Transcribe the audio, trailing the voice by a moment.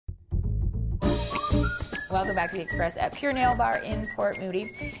Welcome back to the Express at Pure Nail Bar in Port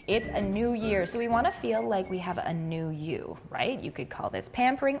Moody. It's a new year, so we want to feel like we have a new you, right? You could call this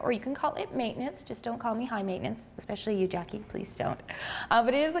pampering, or you can call it maintenance. Just don't call me high maintenance, especially you, Jackie. Please don't.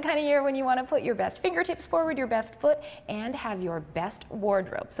 But it is the kind of year when you want to put your best fingertips forward, your best foot, and have your best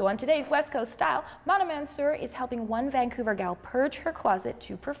wardrobe. So on today's West Coast Style, Mansour is helping one Vancouver gal purge her closet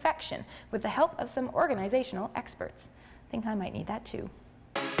to perfection with the help of some organizational experts. I think I might need that too.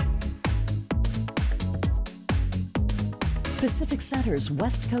 Pacific Center's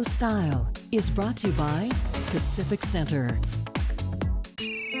West Coast Style is brought to you by Pacific Center.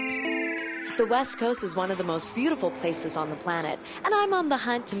 The West Coast is one of the most beautiful places on the planet, and I'm on the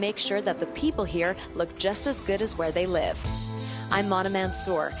hunt to make sure that the people here look just as good as where they live. I'm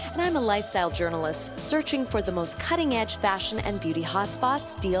Mansour, and I'm a lifestyle journalist searching for the most cutting-edge fashion and beauty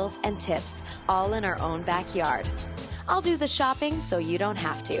hotspots, deals, and tips, all in our own backyard. I'll do the shopping so you don't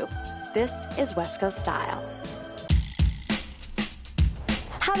have to. This is West Coast Style.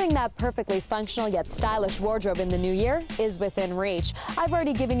 Having that perfectly functional yet stylish wardrobe in the new year is within reach. I've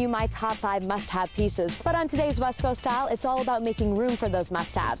already given you my top 5 must-have pieces, but on today's West Coast Style, it's all about making room for those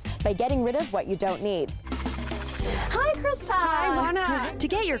must-haves by getting rid of what you don't need. Hi, Krista. Hi, Johanna. To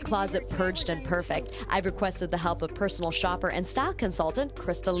get your closet purged and perfect, I've requested the help of personal shopper and style consultant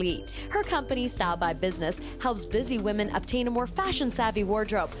Krista Lee. Her company, Style by Business, helps busy women obtain a more fashion-savvy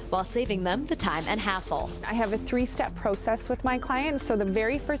wardrobe while saving them the time and hassle. I have a 3-step process with my clients. So the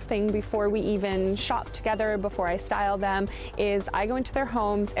very first thing before we even shop together, before I style them, is I go into their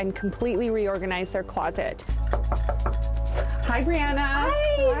homes and completely reorganize their closet. Hi, Brianna.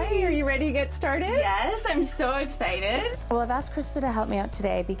 Hi. Hi, are you ready to get started? Yes, I'm so excited. Well, I've asked Krista to help me out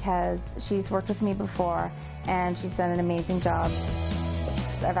today because she's worked with me before and she's done an amazing job.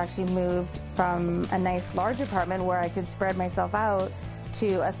 I've actually moved from a nice large apartment where I could spread myself out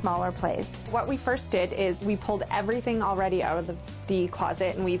to a smaller place. What we first did is we pulled everything already out of the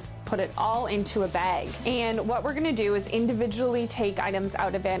closet and we've put it all into a bag. And what we're gonna do is individually take items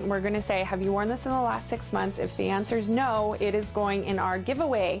out of it and we're gonna say, have you worn this in the last 6 months? If the answer is no, it is going in our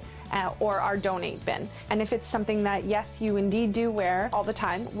giveaway or our donate bin. And if it's something that, yes, you indeed do wear all the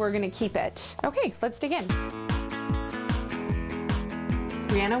time, we're gonna keep it. Okay, let's dig in.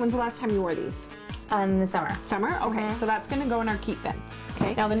 Brianna, when's the last time you wore these? In the summer. Summer? Okay, so that's gonna go in our keep bin.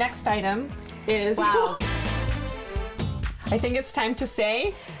 Okay, now the next item is... Wow. I think it's time to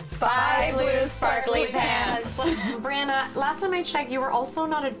say... Bye, blue sparkly pants. Brianna, last time I checked, you were also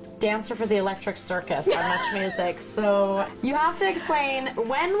not a dancer for the Electric Circus on Much Music, so you have to explain,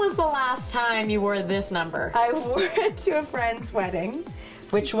 when was the last time you wore this number? I wore it to a friend's wedding.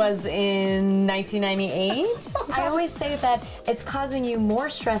 Which was in 1998. I always say that it's causing you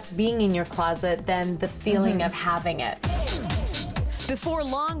more stress being in your closet than the feeling of having it. Before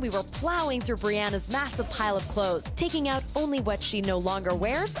long, we were plowing through Brianna's massive pile of clothes, taking out only what she no longer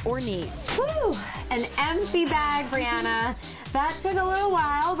wears or needs. Woo! An empty bag, Brianna. That took a little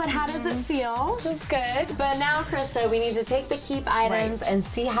while, but how does it feel? Feels good. But now, Krista, we need to take the keep items and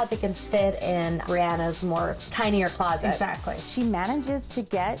see how they can fit in Brianna's more tinier closet. Exactly. She manages to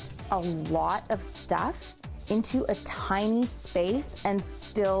get a lot of stuff into a tiny space and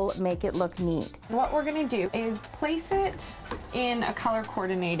still make it look neat. What we're gonna do is place it in a color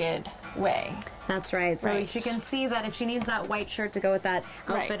coordinated way. That's right. So she can see that if she needs that white shirt to go with that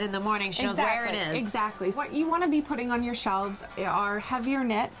outfit in the morning, she knows where it is. Exactly. What you want to be putting on your shelves are heavier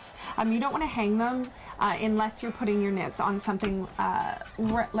knits. You don't want to hang them unless you're putting your knits on something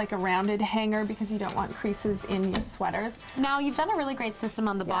like a rounded hanger because you don't want creases in your sweaters. Now, you've done a really great system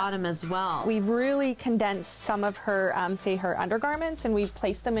on the bottom as well. We've really condensed some of her, say, her undergarments, and we've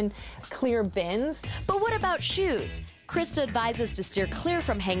placed them in clear bins. But what about shoes? Krista advises to steer clear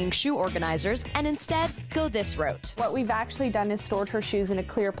from hanging shoe organizers and instead go this route. What we've actually done is stored her shoes in a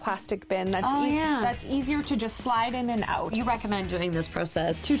clear plastic bin that's, that's easier to just slide in and out. You recommend doing this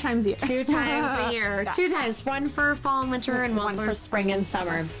process 2 times a year. 2 times a year. 2 times. One for fall and winter and one for spring and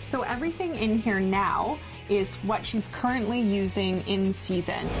summer. So everything in here now is what she's currently using in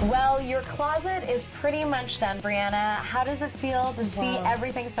season. Well, your closet is pretty much done, Brianna. How does it feel to see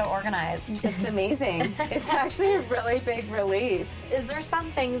everything so organized? It's amazing. It's actually a really big relief. Is there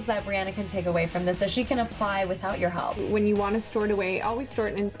some things that Brianna can take away from this that she can apply without your help? When you want to store it away, always store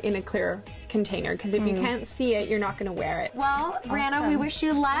it in a clear container, because if you can't see it, you're not going to wear it. Well, Brianna, we wish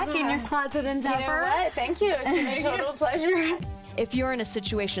you luck in your closet endeavor. You know what? Thank you. It's been a total pleasure. If you're in a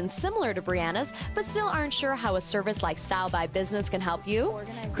situation similar to Brianna's, but still aren't sure how a service like Style by Business can help you,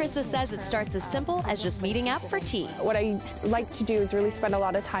 Krista says it starts as simple as just meeting up for tea. What I like to do is really spend a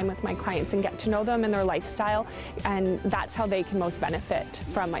lot of time with my clients and get to know them and their lifestyle, and that's how they can most benefit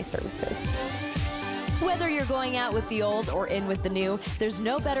from my services. Whether you're going out with the old or in with the new, there's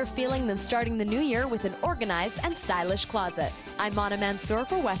no better feeling than starting the new year with an organized and stylish closet. I'm Mansour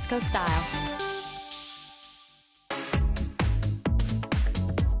for West Coast Style.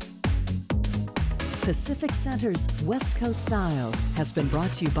 Pacific Center's West Coast Style has been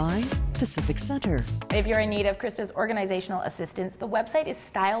brought to you by Pacific Center. If you're in need of Krista's organizational assistance, the website is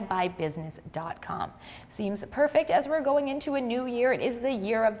stylebybusiness.com. Seems perfect as we're going into a new year. It is the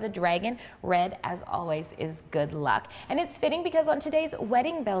year of the dragon. Red, as always, is good luck. And it's fitting because on today's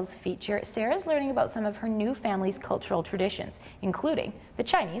Wedding Bells feature, Sarah's learning about some of her new family's cultural traditions, including the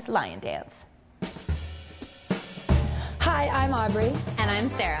Chinese lion dance. Hi, I'm Aubrey. And I'm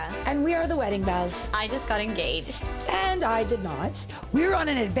Sarah. And we are the Wedding Bells. I just got engaged. And I did not. We're on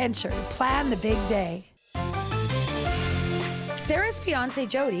an adventure to plan the big day. Sarah's fiancé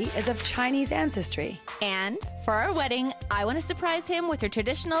Jody is of Chinese ancestry. And for our wedding, I want to surprise him with her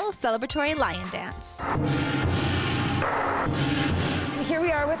traditional celebratory lion dance. Here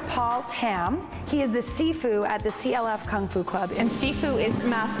we are with Paul Tam. He is the Sifu at the CLF Kung Fu Club. And Sifu is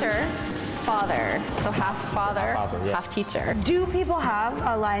master, father, so half father, half teacher. Do people have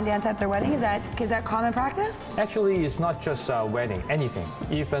a lion dance at their wedding? Is that common practice? Actually, it's not just a wedding, anything.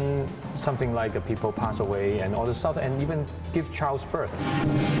 Even something like people pass away and all this stuff, and even give child's birth.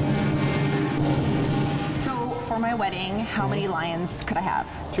 So for my wedding, how many lions could I have?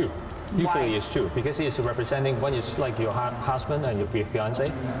 2. Usually it's 2, because it's representing, one is like your husband and your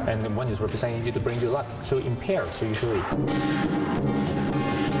fiancé, and one is representing you to bring you luck. So in pairs, usually.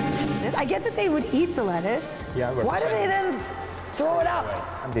 I get that they would eat the lettuce. Yeah, why do they then throw it up?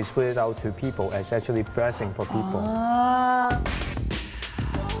 And they split it out to people as actually blessing for people.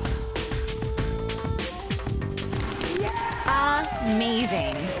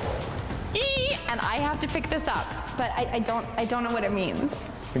 Amazing. And I have to pick this up, but I don't know what it means.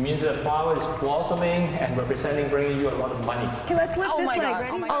 It means the flower is blossoming and representing bringing you a lot of money. Okay, let's lift this leg. God.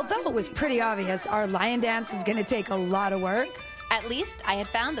 Ready? Although it was pretty obvious our lion dance was going to take a lot of work. At least I had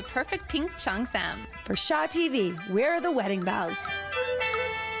found the perfect pink cheongsam. For Shaw TV, we're the Wedding Bells.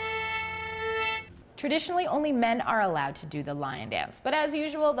 Traditionally, only men are allowed to do the lion dance, but as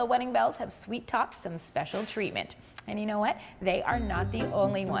usual, the Wedding Bells have sweet-talked some special treatment. And you know what? They are not the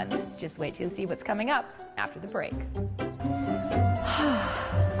only ones. Just wait till you see what's coming up after the break.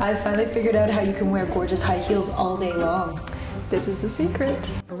 I finally figured out how you can wear gorgeous high heels all day long. This is the secret.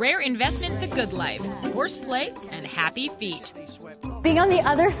 Rare Investment, The Good Life, horseplay, and happy feet. Being on the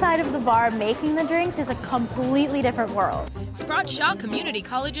other side of the bar making the drinks is a completely different world. Sprott Shaw Community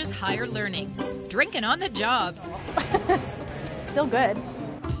College's higher learning. Drinking on the job. Still good.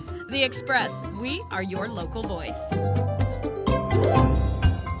 The Express, we are your local voice.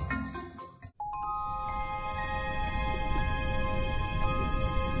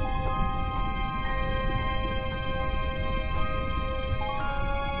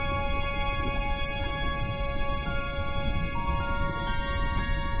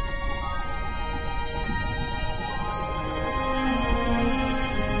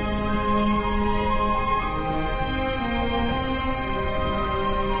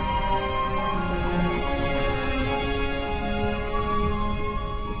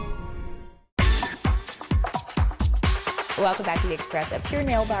 Welcome back to The Express, a pure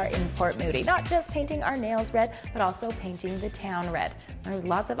nail bar in Port Moody. Not just painting our nails red, but also painting the town red. There's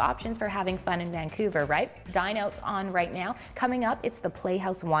lots of options for having fun in Vancouver, right? Dine Out's on right now. Coming up, it's the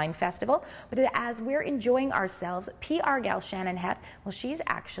Playhouse Wine Festival. But as we're enjoying ourselves, PR gal Shannon Heth, well, she's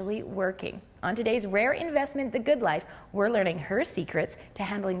actually working. On today's Rare Investment, The Good Life, we're learning her secrets to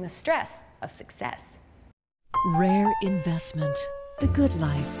handling the stress of success. Rare Investment, The Good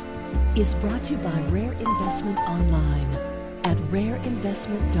Life, is brought to you by Rare Investment Online at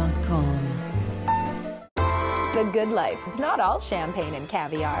rareinvestment.com. The Good Life. It's not all champagne and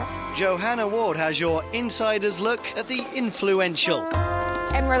caviar. Johanna Ward has your insider's look at the influential.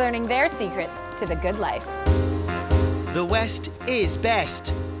 And we're learning their secrets to the good life. The West is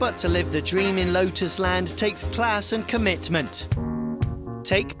best, but to live the dream in Lotus Land takes class and commitment.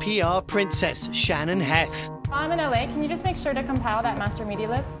 Take PR princess Shannon Heth. I'm in LA. Can you just make sure to compile that master media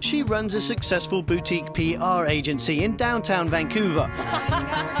list? She runs a successful boutique PR agency in downtown Vancouver.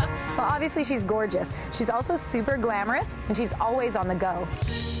 Well, obviously she's gorgeous. She's also super glamorous, and she's always on the go.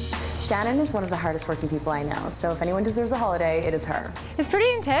 Shannon is one of the hardest working people I know, so if anyone deserves a holiday, it is her. It's pretty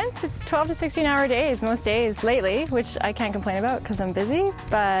intense. It's 12 to 16-hour days most days lately, which I can't complain about because I'm busy,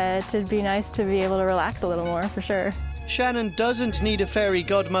 but it'd be nice to be able to relax a little more for sure. Shannon doesn't need a fairy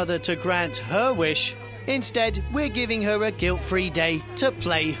godmother to grant her wish. Instead, we're giving her a guilt-free day to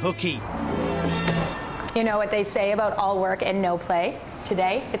play hooky. You know what they say about all work and no play?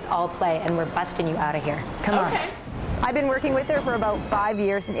 Today, it's all play, and we're busting you out of here. Come on. I've been working with her for about 5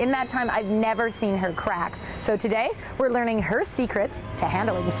 years, and in that time, I've never seen her crack. So today, we're learning her secrets to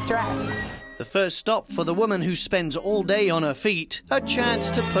handling stress. The first stop for the woman who spends all day on her feet, a chance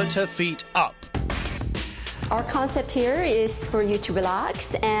to put her feet up. Our concept here is for you to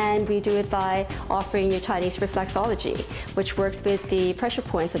relax, and we do it by offering you Chinese reflexology, which works with the pressure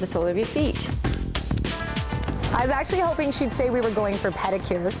points at the sole of your feet. I was actually hoping she'd say we were going for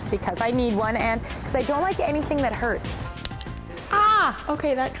pedicures because I need one and because I don't like anything that hurts. Ah,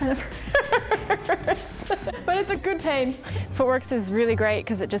 okay, that kind of hurts. But it's a good pain. Footworks is really great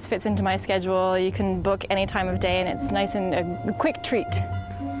because it just fits into my schedule. You can book any time of day and it's nice and a quick treat.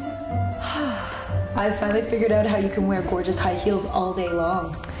 I finally figured out how you can wear gorgeous high heels all day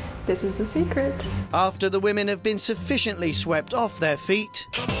long. This is the secret. After the women have been sufficiently swept off their feet,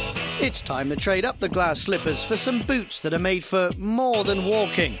 it's time to trade up the glass slippers for some boots that are made for more than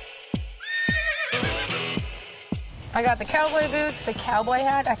walking. I got the cowboy boots, the cowboy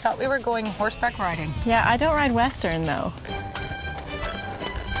hat. I thought we were going horseback riding. Yeah, I don't ride Western though.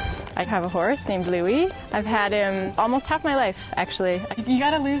 I have a horse named Louie. I've had him almost half my life, actually. You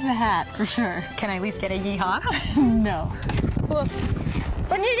gotta lose the hat, for sure. Can I at least get a yeehaw? No. Well,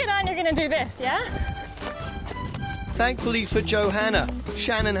 when you get on, you're gonna do this, yeah? Thankfully for Johanna,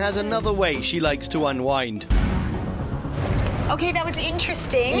 Shannon has another way she likes to unwind. Okay, that was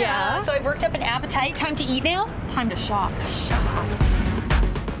interesting. Yeah. So I've worked up an appetite. Time to eat now? Time to shop.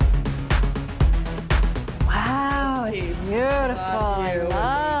 Wow, it's beautiful. I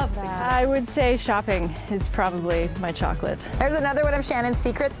love that. I would say shopping is probably my chocolate. There's another one of Shannon's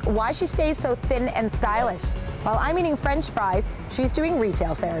secrets, why she stays so thin and stylish. While I'm eating French fries, she's doing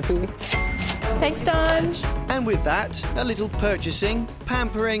retail therapy. Thanks, Don. And with that, a little purchasing,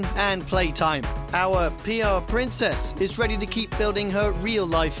 pampering, and playtime. Our PR princess is ready to keep building her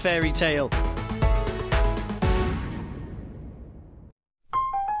real-life fairy tale.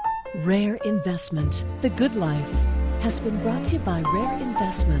 Rare Investment, The Good Life, has been brought to you by Rare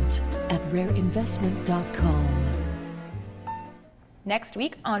Investment at rareinvestment.com. Next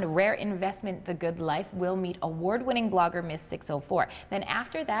week on Rare Investment, The Good Life, we'll meet award-winning blogger Miss 604. Then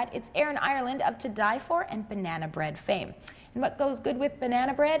after that, it's Erin Ireland of To Die For and banana bread fame. And what goes good with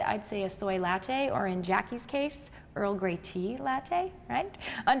banana bread? I'd say a soy latte, or in Jackie's case, Earl Grey tea latte, right?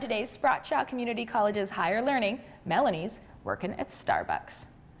 On today's Sprott Shaw Community College's Higher Learning, Melanie's working at Starbucks.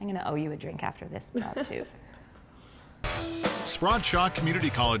 I'm going to owe you a drink after this job, too. Sprott Shaw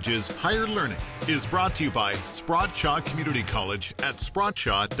Community College's Higher Learning is brought to you by Sprott Shaw Community College at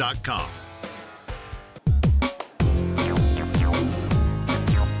sprottshaw.com.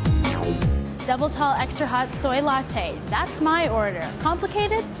 Double tall extra hot soy latte. That's my order.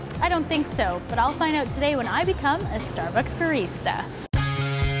 Complicated? I don't think so, but I'll find out today when I become a Starbucks barista.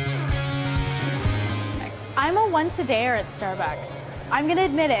 I'm a once-a-dayer at Starbucks. I'm gonna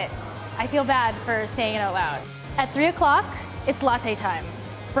admit it. I feel bad for saying it out loud. At 3 o'clock, it's latte time.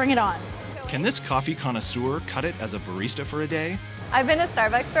 Bring it on. Can this coffee connoisseur cut it as a barista for a day? I've been a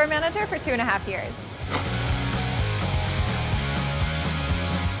Starbucks store manager for 2.5 years.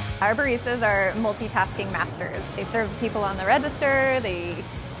 Our baristas are multitasking masters. They serve people on the register, they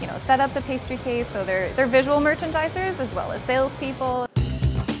set up the pastry case, so they're visual merchandisers as well as salespeople.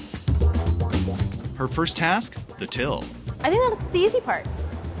 Her first task? The till. I think that's the easy part.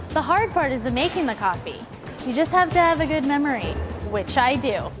 The hard part is the making the coffee. You just have to have a good memory, which I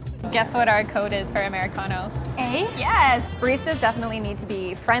do. Guess what our code is for Americano? A? Yes! Baristas definitely need to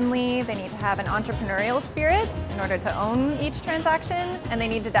be friendly, they need to have an entrepreneurial spirit in order to own each transaction, and they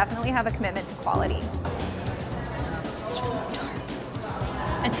need to definitely have a commitment to quality.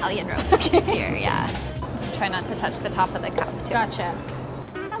 Italian roast here, yeah. Try not to touch the top of the cup, too. Gotcha.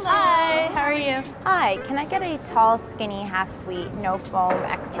 Hi, how are you? Hi, can I get a tall, skinny, half sweet, no foam,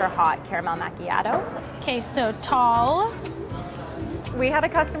 extra hot caramel macchiato? Okay, so tall. We had a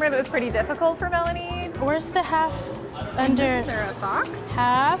customer that was pretty difficult for Melanie. Where's the half under? Sarah Fox.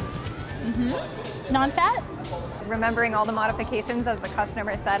 Half. Non-fat? Remembering all the modifications as the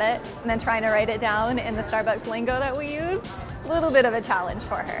customer said it, and then trying to write it down in the Starbucks lingo that we use. A little bit of a challenge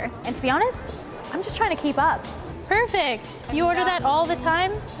for her. And to be honest, I'm just trying to keep up. Perfect. You order that all the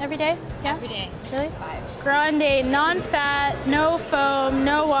time? Every day? Yeah? Every day. Really? Grande, non-fat, no foam,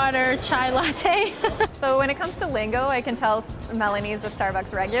 no water, chai latte. So when it comes to lingo, I can tell Melanie's a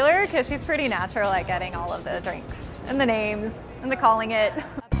Starbucks regular because she's pretty natural at getting all of the drinks and the names and the calling it.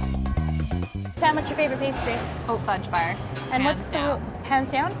 Pam, what's your favorite pastry? Oat fudge bar. And what's the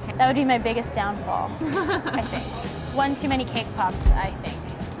hands down? That would be my biggest downfall, I think. One too many cake pops, I think.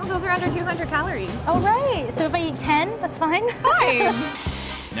 Oh, those are under 200 calories. Oh, right. So if I eat 10, that's fine? It's fine.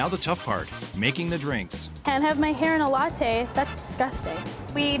 Now the tough part, making the drinks. Can't have my hair in a latte. That's disgusting.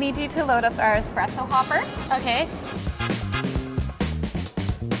 We need you to load up our espresso hopper. Okay.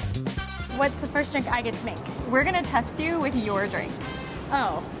 What's the first drink I get to make? We're gonna test you with your drink.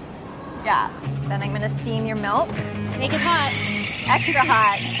 Oh. Yeah. Then I'm gonna steam your milk. Make it hot. Extra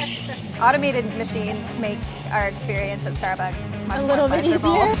hot. Extra. Automated machines make our experience at Starbucks much a little more bit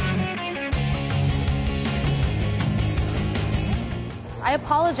pleasurable. easier. I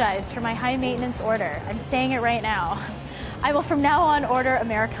apologize for my high maintenance order. I'm saying it right now. I will from now on order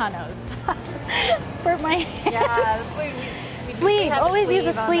Americanos. For my hair. Yeah, that's what we sleeve. Always use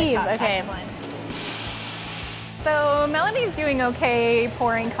a sleeve. Okay. Excellent. So Melanie's doing okay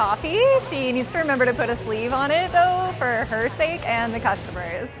pouring coffee. She needs to remember to put a sleeve on it though, for her sake and the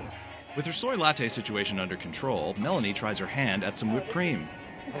customers. With her soy latte situation under control, Melanie tries her hand at some whipped cream.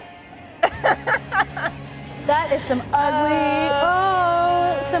 That is some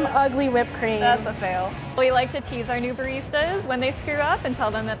ugly whipped cream. That's a fail. We like to tease our new baristas when they screw up and tell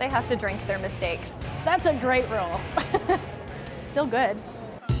them that they have to drink their mistakes. That's a great rule. Still good.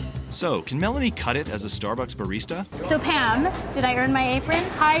 So, can Melanie cut it as a Starbucks barista? So Pam, did I earn my apron?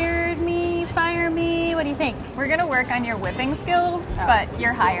 Hired me, fire me? What do you think? We're gonna work on your whipping skills, but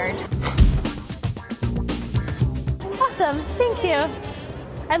you're hired. Awesome, thank you.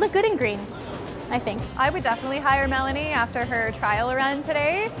 I look good in green, I think. I would definitely hire Melanie after her trial run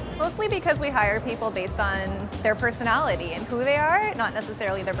today, mostly because we hire people based on their personality and who they are, not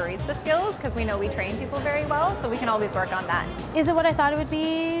necessarily their barista skills, because we know we train people very well, so we can always work on that. Is it what I thought it would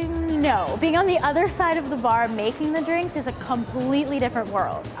be? No. Being on the other side of the bar making the drinks is a completely different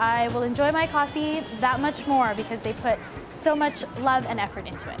world. I will enjoy my coffee that much more because they put so much love and effort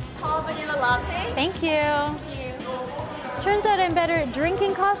into it. Tall vanilla latte. Thank you. Thank you. Turns out I'm better at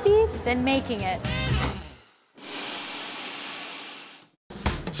drinking coffee than making it.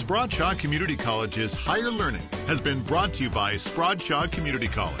 Sprachaw Community College's Higher Learning has been brought to you by Sprachaw Community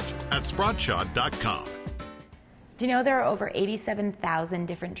College at sprachaw.com. Do you know there are over 87,000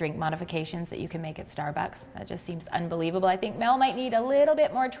 different drink modifications that you can make at Starbucks? That just seems unbelievable. I think Mel might need a little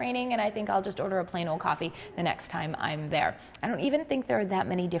bit more training, and I think I'll just order a plain old coffee the next time I'm there. I don't even think there are that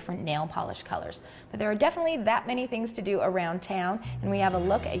many different nail polish colors, but there are definitely that many things to do around town, and we have a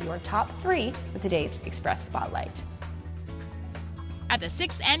look at your top 3 with today's Express Spotlight. At the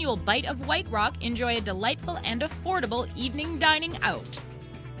 6th annual Bite of White Rock, enjoy a delightful and affordable evening dining out.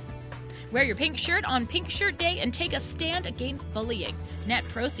 Wear your pink shirt on Pink Shirt Day and take a stand against bullying. Net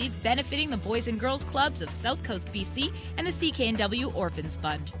proceeds benefiting the Boys and Girls Clubs of South Coast, BC and the CKNW Orphans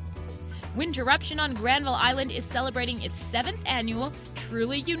Fund. Winterruption on Granville Island is celebrating its 7th annual,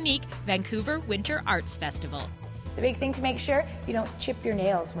 truly unique Vancouver Winter Arts Festival. The big thing to make sure you don't chip your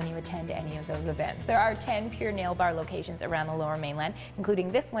nails when you attend any of those events. There are 10 Pure Nail Bar locations around the Lower Mainland,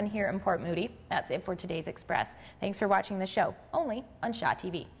 including this one here in Port Moody. That's it for today's Express. Thanks for watching the show, only on Shaw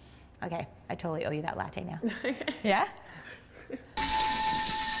TV. Okay, I totally owe you that latte now. Yeah?